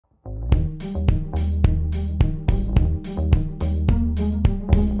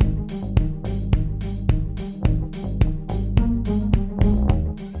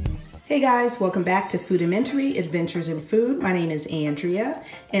Hey guys, welcome back to Foodimentary Adventures in Food. My name is Andrea,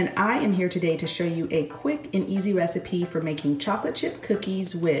 and I am here today to show you a quick and easy recipe for making chocolate chip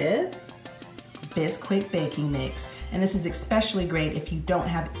cookies with Bisquick baking mix. And this is especially great if you don't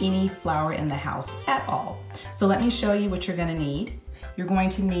have any flour in the house at all. So let me show you what you're gonna need. You're going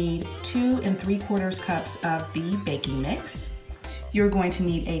to need 2 3/4 cups of the baking mix. You're going to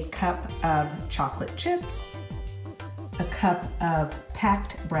need a cup of chocolate chips, a cup of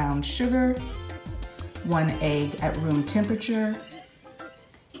packed brown sugar, 1 egg at room temperature,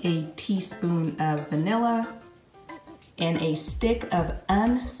 a teaspoon of vanilla, and a stick of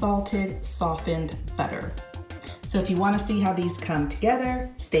unsalted softened butter. So if you want to see how these come together,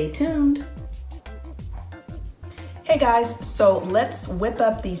 stay tuned. Hey guys, so let's whip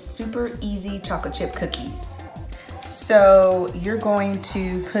up these super easy chocolate chip cookies. So you're going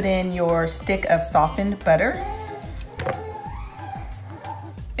to put in your stick of softened butter.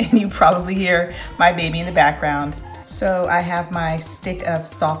 And you probably hear my baby in the background. So I have my stick of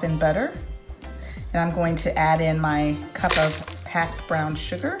softened butter, and I'm going to add in my cup of packed brown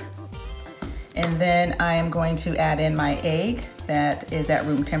sugar. And then I am going to add in my egg that is at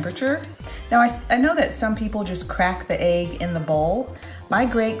room temperature. Now I know that some people just crack the egg in the bowl. My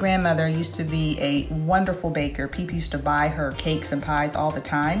great-grandmother used to be a wonderful baker. People used to buy her cakes and pies all the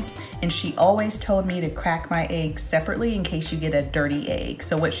time, and she always told me to crack my eggs separately in case you get a dirty egg.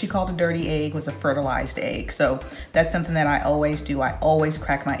 So what she called a dirty egg was a fertilized egg. So that's something that I always do. I always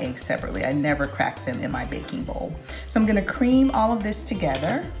crack my eggs separately. I never crack them in my baking bowl. So I'm gonna cream all of this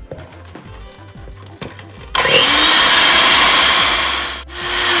together.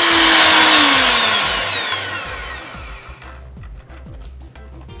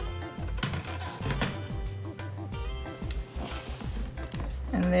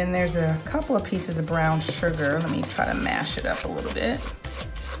 And then there's a couple of pieces of brown sugar. Let me try to mash it up a little bit.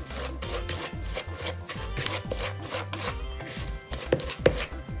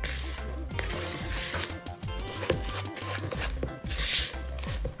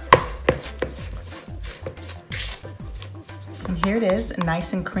 And here it is,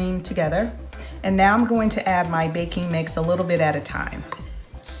 nice and creamed together. And now I'm going to add my baking mix a little bit at a time.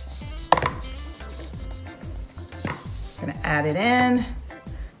 I'm gonna add it in.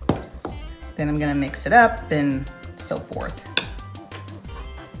 Then I'm gonna mix it up and so forth.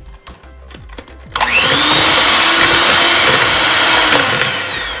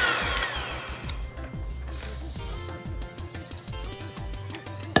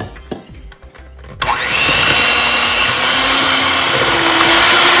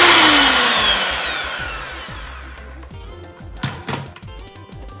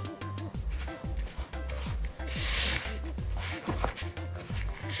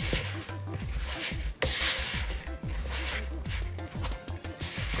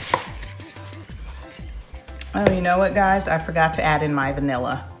 Oh, you know what, guys? I forgot to add in my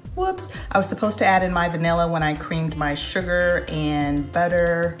vanilla. Whoops. I was supposed to add in my vanilla when I creamed my sugar and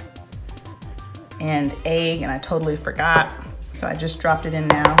butter and egg, and I totally forgot. So I just dropped it in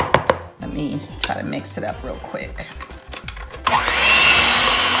now. Let me try to mix it up real quick.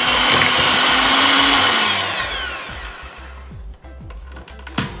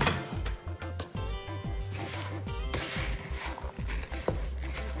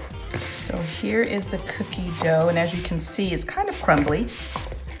 So here is the cookie dough, and as you can see, it's kind of crumbly.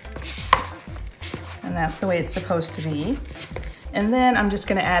 And that's the way it's supposed to be. And then I'm just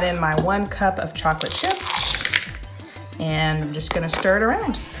gonna add in my 1 cup of chocolate chips, and I'm just gonna stir it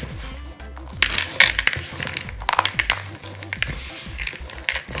around.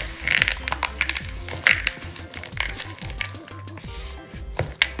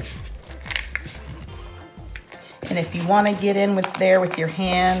 And if you wanna get in there with your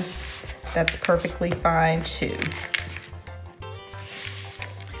hands, that's perfectly fine too.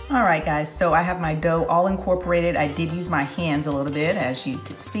 All right, guys, so I have my dough all incorporated. I did use my hands a little bit, as you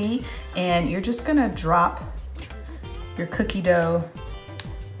could see, and you're just gonna drop your cookie dough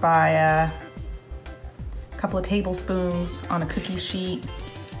by a couple of tablespoons on a cookie sheet.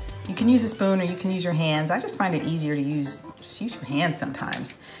 You can use a spoon or you can use your hands. I just find it easier to just use your hands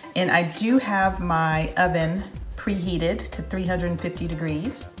sometimes. And I do have my oven preheated to 350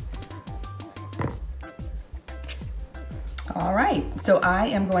 degrees. All right, so I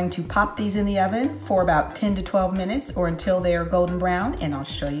am going to pop these in the oven for about 10 to 12 minutes or until they are golden brown, and I'll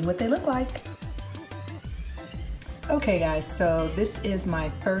show you what they look like. Okay guys, so this is my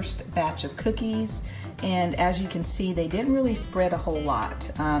first batch of cookies, And as you can see, they didn't really spread a whole lot.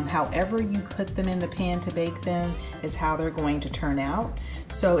 However you put them in the pan to bake them is how they're going to turn out.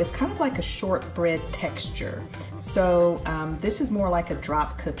 So it's kind of like a shortbread texture. So this is more like a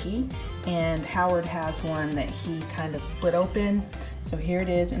drop cookie, and Howard has one that he kind of split open. So here it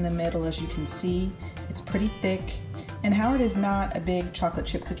is in the middle, as you can see. It's pretty thick. And Howard is not a big chocolate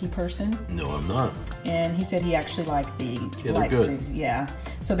chip cookie person. No, I'm not. And he said he actually liked these. Yeah, they're good. These. Yeah.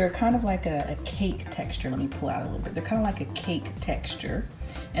 So they're kind of like a cake texture. Let me pull out a little bit. They're kind of like a cake texture.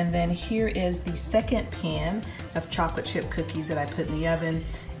 And then here is the second pan of chocolate chip cookies that I put in the oven.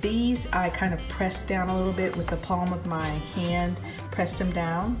 These I kind of pressed down a little bit with the palm of my hand, pressed them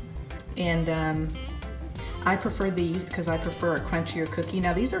down. And I prefer these because I prefer a crunchier cookie.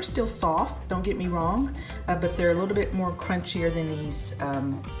 Now these are still soft, don't get me wrong, but they're a little bit more crunchier than these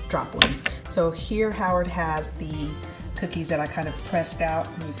drop ones. So here Howard has the cookies that I kind of pressed out.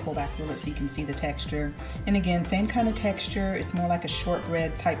 Let me pull back a little bit so you can see the texture. And again, same kind of texture. It's more like a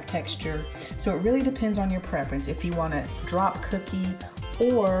shortbread type texture. So it really depends on your preference. If you want a drop cookie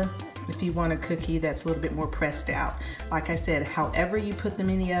or if you want a cookie that's a little bit more pressed out. Like I said, however you put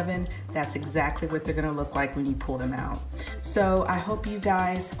them in the oven, that's exactly what they're gonna look like when you pull them out. So I hope you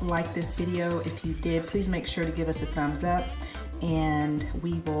guys liked this video. If you did, please make sure to give us a thumbs up, and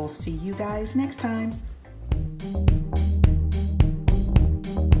we will see you guys next time.